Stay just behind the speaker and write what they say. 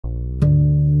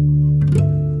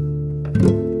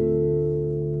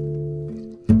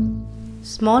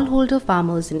Smallholder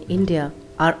farmers in India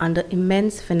are under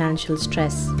immense financial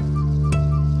stress.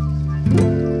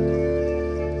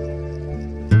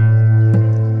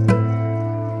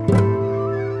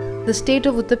 The state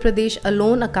of Uttar Pradesh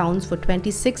alone accounts for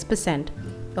 26%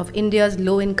 of India's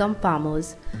low-income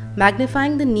farmers,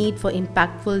 magnifying the need for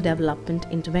impactful development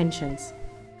interventions.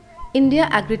 India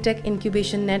Agritech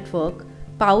Incubation Network,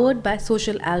 powered by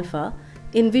Social Alpha,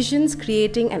 envisions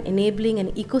creating and enabling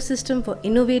an ecosystem for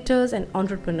innovators and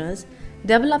entrepreneurs,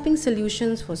 developing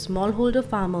solutions for smallholder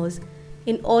farmers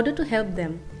in order to help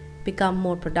them become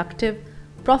more productive,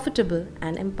 profitable,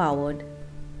 and empowered.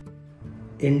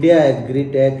 India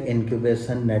Agritech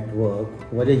Incubation Network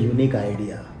was a unique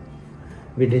idea.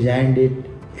 We designed it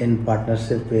in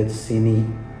partnership with CINI,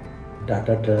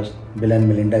 Tata Trust, Bill and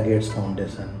Melinda Gates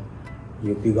Foundation,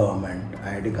 UP government,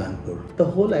 IIT Kanpur. The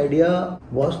whole idea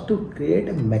was to create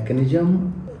a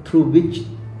mechanism through which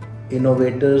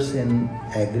innovators in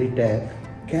Agritech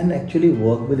can actually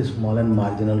work with small and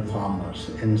marginal farmers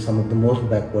in some of the most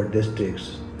backward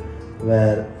districts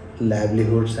where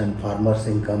livelihoods and farmers'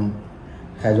 income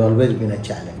has always been a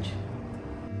challenge.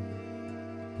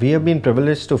 We have been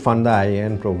privileged to fund the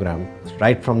IAIN program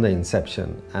right from the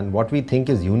inception, and what we think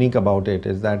is unique about it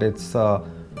is that it's a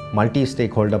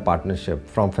multi-stakeholder partnership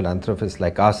from philanthropists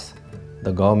like us,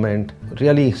 the government,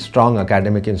 really strong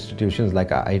academic institutions like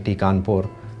IIT Kanpur,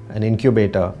 an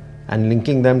incubator, and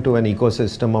linking them to an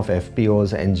ecosystem of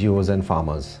FPOs, NGOs and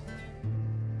farmers.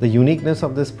 The uniqueness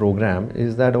of this program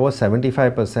is that over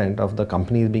 75% of the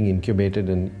companies being incubated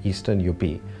in Eastern UP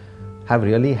have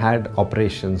really had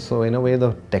operations. So in a way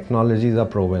the technologies are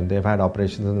proven. They've had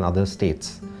operations in other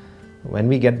states. When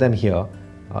we get them here,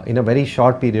 in a very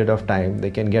short period of time, they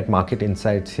can get market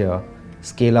insights here,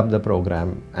 scale up the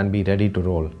program and be ready to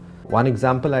roll. One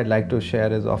example I'd like to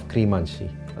share is of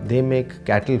Curation. They make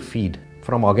cattle feed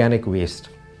from organic waste,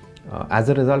 as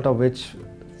a result of which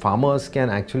farmers can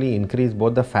actually increase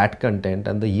both the fat content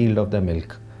and the yield of their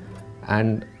milk.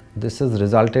 And this has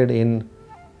resulted in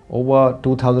over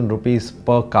 2,000 rupees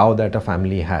per cow that a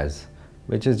family has,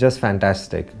 which is just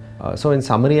fantastic. So in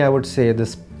summary, I would say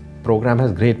this program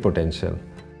has great potential.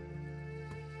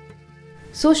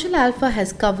 Social Alpha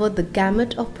has covered the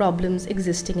gamut of problems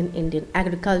existing in Indian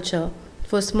agriculture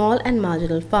for small and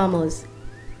marginal farmers,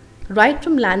 right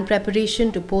from land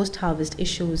preparation to post-harvest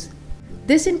issues.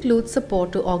 This includes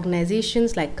support to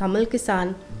organizations like Kamal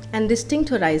Kisan and Distinct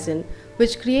Horizon,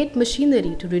 which create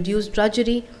machinery to reduce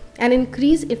drudgery and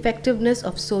increase effectiveness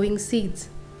of sowing seeds.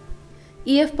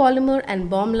 EF Polymer and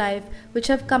Bomb Life, which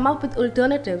have come up with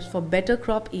alternatives for better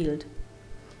crop yield.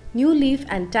 New Leaf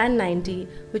and Tan 90,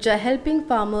 which are helping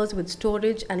farmers with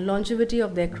storage and longevity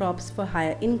of their crops for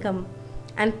higher income.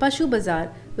 And Pashu Bazaar,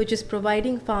 which is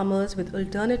providing farmers with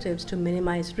alternatives to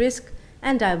minimize risk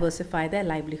and diversify their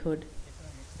livelihood.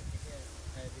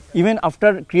 Even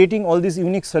after creating all these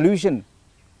unique solutions,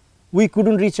 we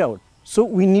couldn't reach out. So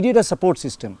we needed a support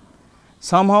system.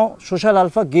 Somehow Social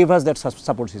Alpha gave us that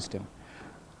support system.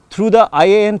 Through the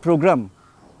IAIN program,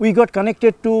 we got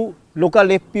connected to local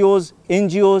FPOs,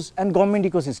 NGOs and government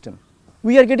ecosystem.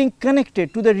 We are getting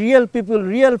connected to the real people,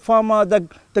 real farmer,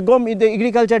 the government, the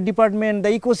agriculture department, the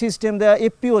ecosystem, the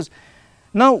FPOs.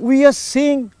 Now we are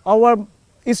seeing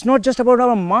it's not just about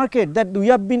our market, that we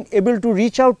have been able to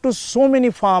reach out to so many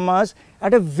farmers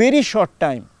at a very short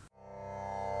time.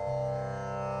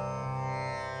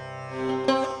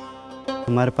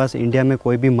 हमारे पास India में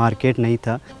कोई भी market नहीं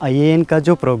था। IAIN का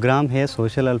जो programme है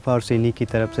social alpha और CINI की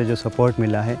तरफ से जो सपोर्ट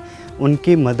मिला है,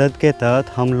 उनकी मदद के तहत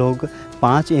हम लोग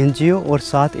 5 NGO और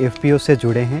 7 FPO से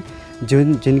जुड़े हैं,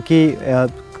 जिनकी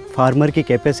फार्मर की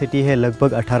कैपेसिटी है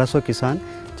लगभग 1800 किसान,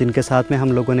 जिनके साथ में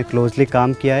हम लोगों ने क्लोजली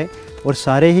काम किया है और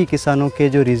सारे ही किसानों के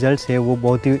जो रिज़ल्ट्स हैं वो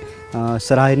बहुत ही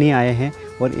सराहनीय आए हैं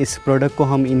और इस प्रोडक्ट को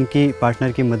हम इनकी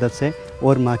पार्टनर की मदद से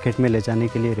और मार्केट में ले जाने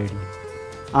के लिए रेडी हैं।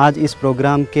 आज इस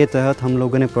प्रोग्राम के तहत हम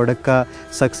लोगों ने प्रोडक्ट का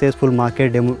सक्सेसफुल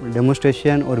मार्केट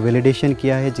डेमोस्ट्रेशन और वैलिडेशन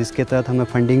किया है, जिसके तहत हमें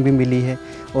फंडिंग भी मिली है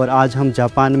और आज हम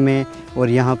जापान में और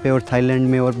यहाँ पे और थाईलैंड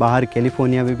में और बाहर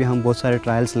कैलिफोर्निया में भी हम बहुत सारे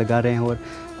ट्रायल्स लगा रहे हैं और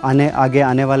आगे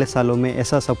आने वाले सालों में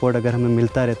ऐसा सपोर्ट अगर हमें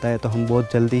मिलता रहता है तो हम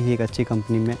बहुत जल्दी ही एक अच्छी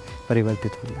कंपनी में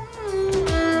परिवर्तित होंगे।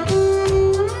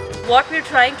 What we're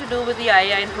trying to do with the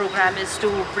IAIN program is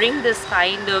to bring this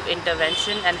kind of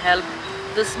intervention and help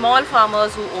the small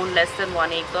farmers who own less than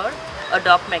 1 acre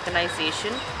adopt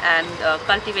mechanization and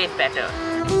cultivate better.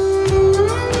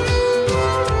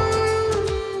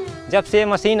 जब से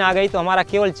machine आ गई तो हमारा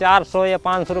केवल 400 या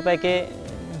 500 रुपए के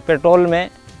petrol में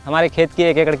हमारे खेत की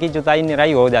 1 एकड़ की जुताई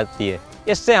निराई हो जाती है।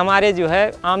 इससे हमारे जो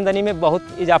है आमदनी में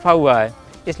बहुत इजाफा हुआ है।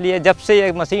 इसलिए जब से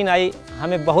ये मशीन आई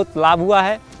हमें बहुत लाभ हुआ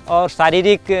है और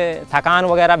शारीरिक थकान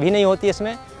वगैरह भी नहीं होती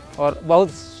इसमें, और बहुत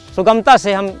सुगमता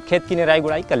से हम खेत की निराई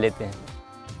गुड़ाई कर लेते हैं।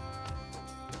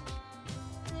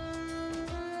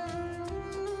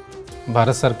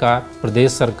 भारत सरकार,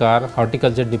 प्रदेश सरकार,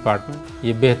 हॉर्टिकल्चर डिपार्टमेंट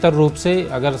ये बेहतर रूप से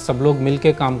अगर सब लोग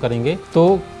मिलकर काम करेंगे तो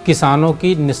किसानों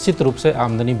की निश्चित रूप से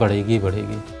आमदनी बढ़ेगी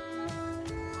बढ़ेगी।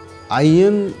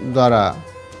 IAIN द्वारा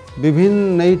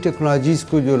विभिन्न नई टेक्नोलॉजीज़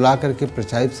को जो ला करके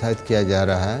प्रचारित किया जा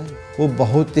रहा है वो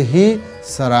बहुत ही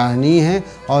सराहनीय है,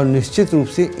 और निश्चित रूप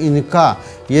से इनका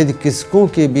यदि कृषकों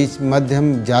के बीच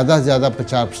मध्यम ज़्यादा से ज़्यादा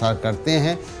प्रचार प्रसार करते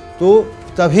हैं तो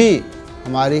तभी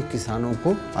हमारे किसानों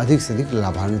को अधिक से अधिक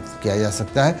लाभान्वित किया जा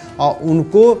सकता है, और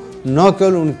उनको न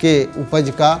केवल उनके उपज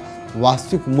का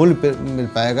वास्तविक मूल्य मिल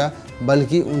पाएगा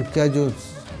बल्कि उनका जो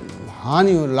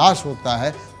हानि और लॉस होता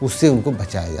है उससे उनको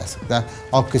बचाया जा सकता है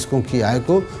और कृषकों की आय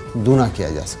को दूना किया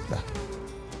जा सकता है।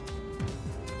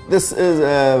 This is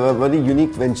a very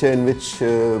unique venture in which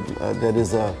there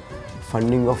is a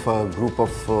funding of a group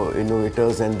of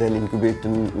innovators, and then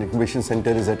incubation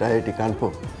center is at IIT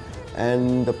Kanpur,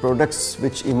 and the products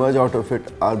which emerge out of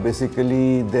it are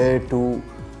basically there to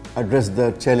address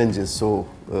the challenges. So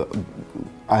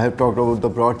I have talked about the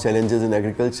broad challenges in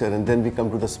agriculture, and then we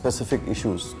come to the specific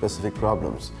issues, specific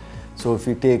problems. So if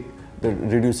we take the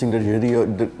reducing the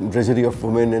drudgery of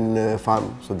women in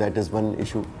farm, so that is one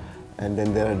issue. And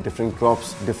then there are different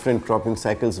crops, different cropping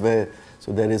cycles where,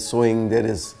 so there is sowing, there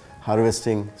is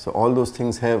harvesting. So all those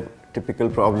things have typical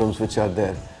problems which are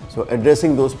there. So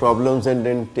addressing those problems and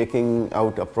then taking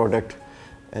out a product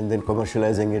and then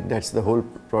commercializing it, that's the whole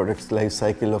product's life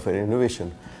cycle of an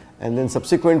innovation. And then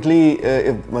subsequently,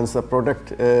 once the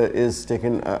product is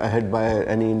taken ahead by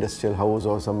any industrial house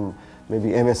or some maybe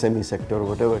MSME sector or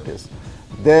whatever it is,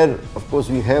 there of course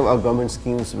we have our government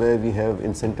schemes where we have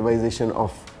incentivization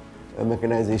of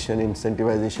mechanization,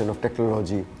 incentivization of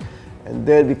technology, and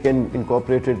there we can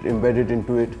incorporate it, embed it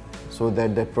into it, so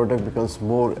that that product becomes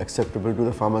more acceptable to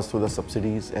the farmers through the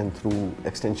subsidies and through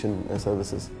extension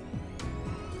services.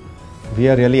 We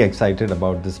are really excited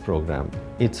about this program.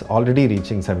 It's already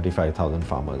reaching 75,000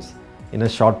 farmers in a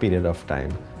short period of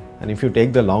time. And if you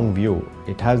take the long view,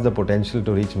 it has the potential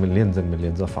to reach millions and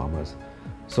millions of farmers.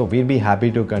 So we'll be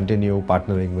happy to continue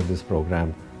partnering with this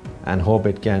program and hope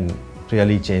it can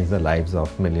really change the lives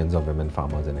of millions of women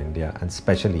farmers in India, and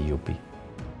especially UP.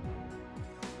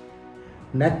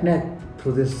 Net,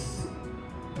 through this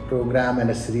program and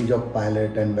a series of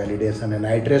pilot and validation and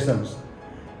iterations,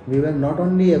 we were not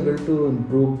only able to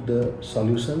improve the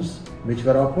solutions which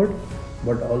were offered,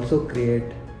 but also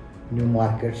create new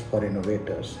markets for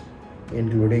innovators,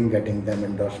 including getting them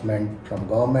endorsement from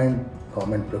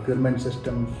government procurement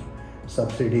systems,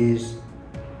 subsidies,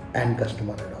 and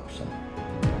customer adoption.